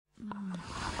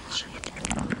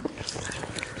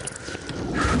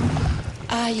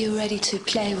Are you ready to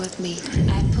play with me?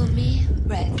 Apple me,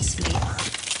 reds me.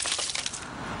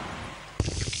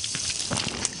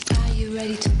 Are you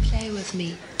ready to play with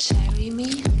me? Cherry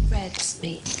me, reds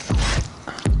me.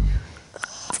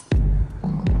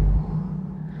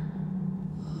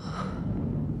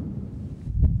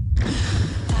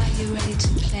 Are you ready to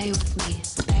play with me?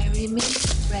 Berry me,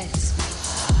 reds me.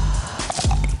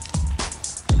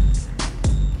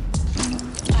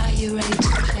 Are you ready to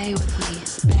play with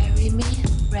me? Bury me,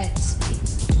 reds me.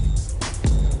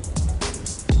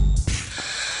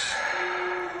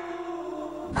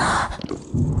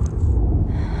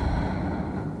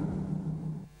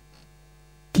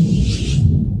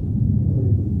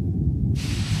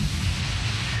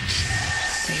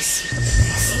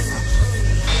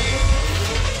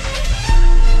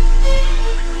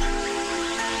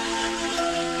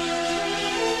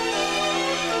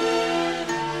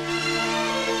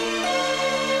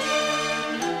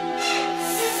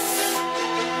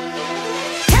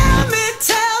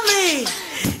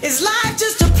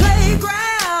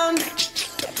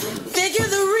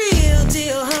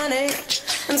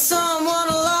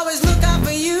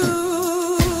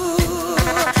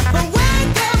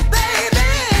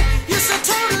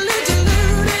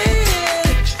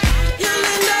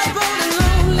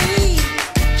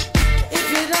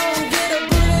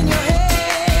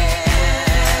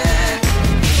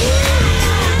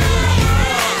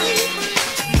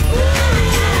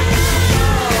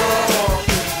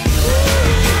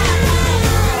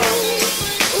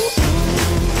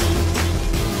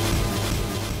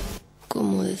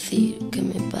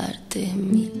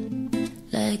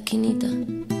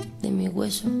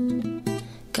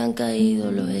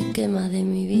 Caído los esquemas de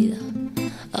mi vida,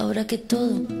 ahora que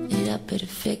todo era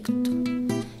perfecto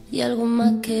y algo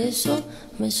más que eso,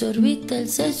 me sorbiste el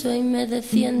seso y me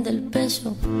desciende el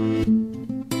peso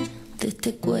de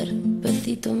este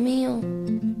cuerpecito mío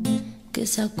que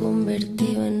se ha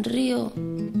convertido en río,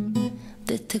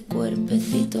 de este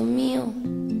cuerpecito mío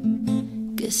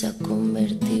que se ha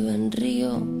convertido en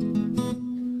río.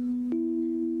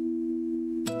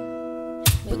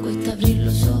 Me cuesta abrir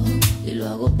los ojos y lo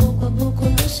hago poco a poco,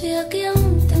 no sea que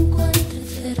aún te encuentres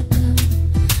cerca.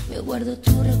 Me guardo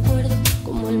tu recuerdo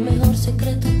como el mejor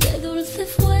secreto. Qué dulce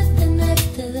fue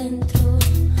tenerte dentro.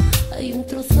 Hay un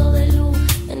trozo de luz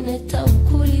en esta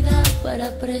oscuridad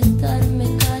para prestarme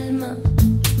calma.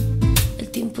 El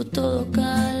tiempo todo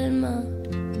calma,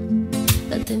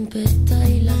 la tempestad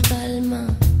y la calma.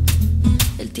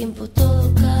 El tiempo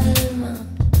todo calma,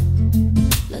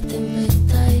 la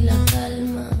tempestad y la calma.